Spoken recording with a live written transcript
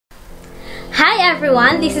Hi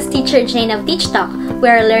everyone, this is Teacher Jane of Teach Talk,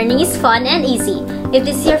 where learning is fun and easy. If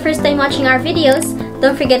this is your first time watching our videos,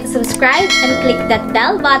 don't forget to subscribe and click that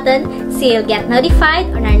bell button so you'll get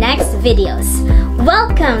notified on our next videos.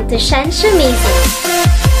 Welcome to Amazing!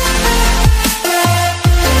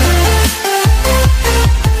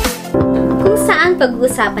 Kung saan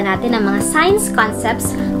pag-uusapan natin ang mga science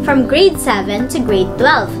concepts from grade 7 to grade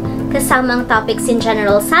 12, kasamang topics in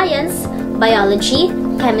general science, biology,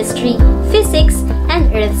 chemistry, physics, and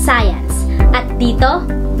earth science. At dito,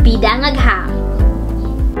 bidang agham!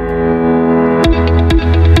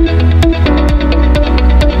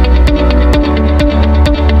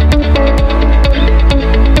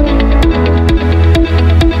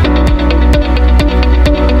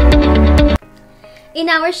 In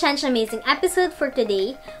our Science Amazing episode for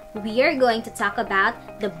today, we are going to talk about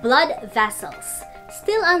the blood vessels,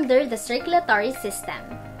 still under the circulatory system.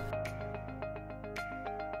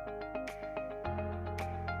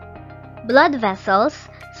 Blood vessels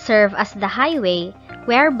serve as the highway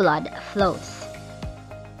where blood flows.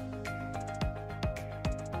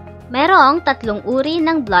 Merong tatlong uri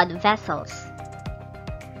ng blood vessels: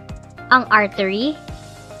 ang artery,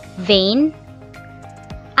 vein,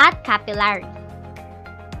 at capillary.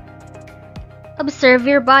 Observe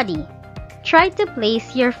your body. Try to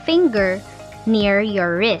place your finger near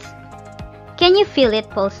your wrist. Can you feel it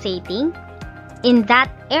pulsating? In that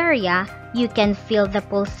area, you can feel the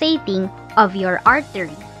pulsating of your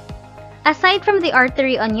artery. Aside from the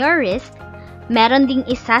artery on your wrist, meron ding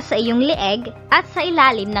isa sa iyong leeg at sa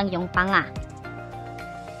ilalim ng iyong panga.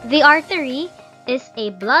 The artery is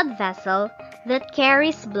a blood vessel that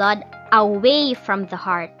carries blood away from the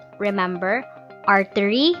heart. Remember,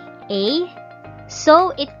 artery, A,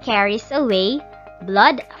 so it carries away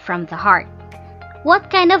blood from the heart. What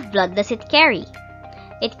kind of blood does it carry?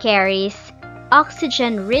 It carries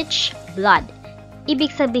oxygen-rich blood.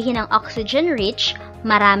 Ibig sabihin ng oxygen-rich,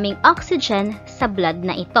 maraming oxygen sa blood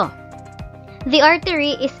na ito. The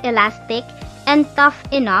artery is elastic and tough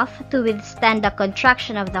enough to withstand the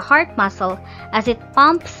contraction of the heart muscle as it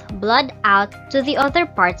pumps blood out to the other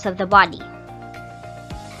parts of the body.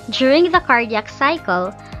 During the cardiac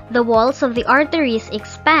cycle, the walls of the arteries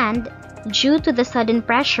expand due to the sudden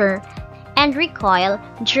pressure and recoil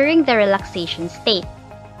during the relaxation state.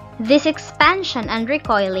 This expansion and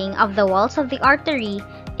recoiling of the walls of the artery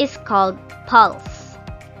is called pulse.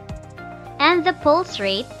 And the pulse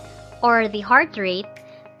rate, or the heart rate,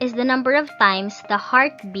 is the number of times the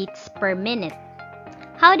heart beats per minute.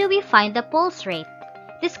 How do we find the pulse rate?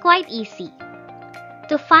 It is quite easy.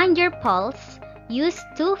 To find your pulse, use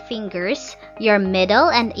two fingers, your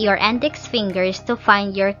middle and your index fingers, to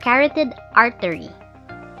find your carotid artery,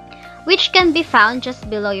 which can be found just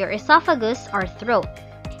below your esophagus or throat.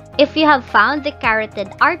 If you have found the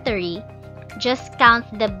carotid artery, just count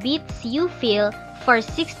the beats you feel for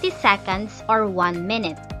 60 seconds or 1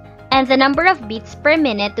 minute, and the number of beats per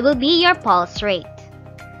minute will be your pulse rate.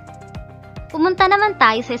 Pumunta naman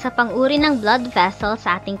tayo sa isa pang uri ng blood vessel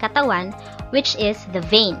sa ating katawan, which is the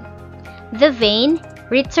vein. The vein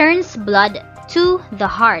returns blood to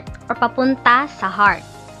the heart or papunta sa heart.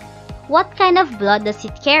 What kind of blood does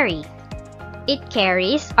it carry? It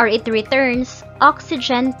carries or it returns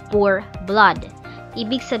oxygen-poor blood.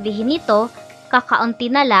 Ibig sabihin nito,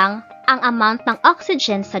 kakaunti na lang ang amount ng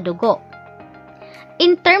oxygen sa dugo.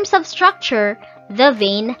 In terms of structure, the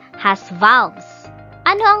vein has valves.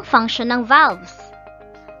 Ano ang function ng valves?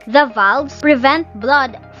 The valves prevent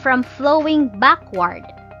blood from flowing backward,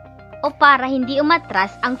 o para hindi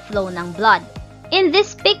umatras ang flow ng blood. In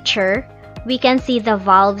this picture, we can see the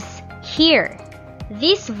valves here.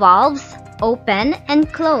 These valves open and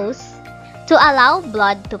close to allow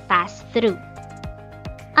blood to pass through.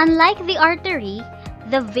 Unlike the artery,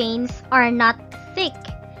 the veins are not thick.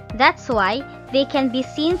 That's why they can be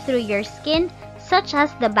seen through your skin, such as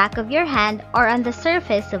the back of your hand or on the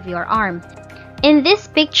surface of your arm. In this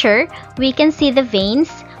picture, we can see the veins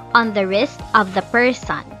on the wrist of the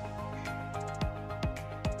person.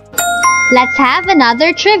 Let's have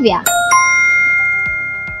another trivia.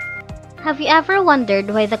 Have you ever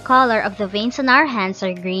wondered why the color of the veins on our hands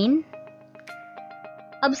are green?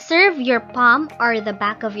 Observe your palm or the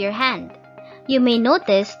back of your hand. You may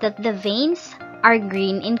notice that the veins are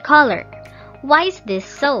green in color. Why is this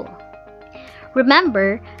so?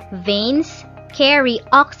 Remember, veins carry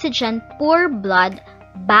oxygen-poor blood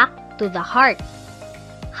back to the heart.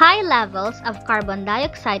 High levels of carbon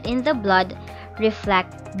dioxide in the blood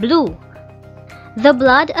reflect blue. The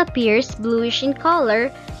blood appears bluish in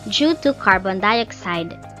color due to carbon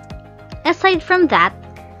dioxide. Aside from that,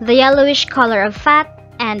 the yellowish color of fat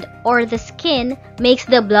and or the skin makes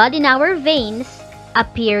the blood in our veins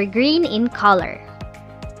appear green in color.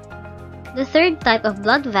 The third type of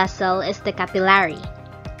blood vessel is the capillary.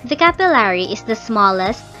 The capillary is the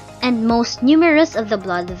smallest and most numerous of the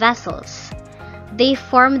blood vessels. They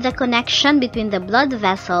form the connection between the blood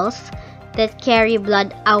vessels that carry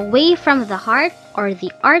blood away from the heart or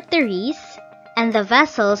the arteries and the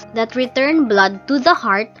vessels that return blood to the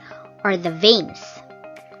heart or the veins.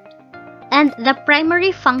 And the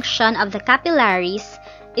primary function of the capillaries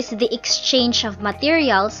is the exchange of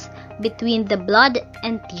materials between the blood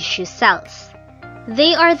and tissue cells.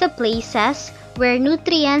 They are the places where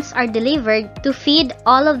nutrients are delivered to feed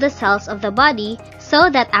all of the cells of the body so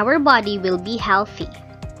that our body will be healthy.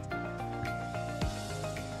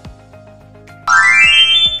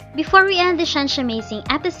 Before we end this amazing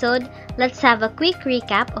episode, let's have a quick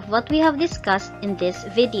recap of what we have discussed in this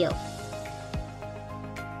video.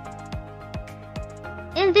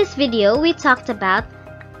 In this video, we talked about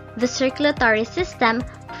the circulatory system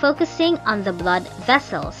focusing on the blood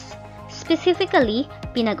vessels. Specifically,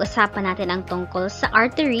 pinag-usapan natin ang tungkol sa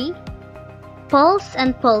artery, pulse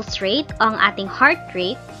and pulse rate o ang ating heart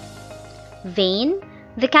rate, vein,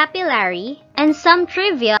 the capillary, and some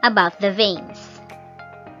trivia about the veins.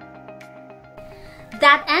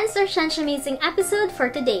 That ends our amazing episode for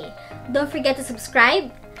today. Don't forget to subscribe,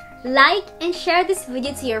 like, and share this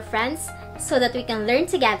video to your friends so that we can learn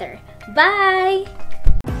together. Bye!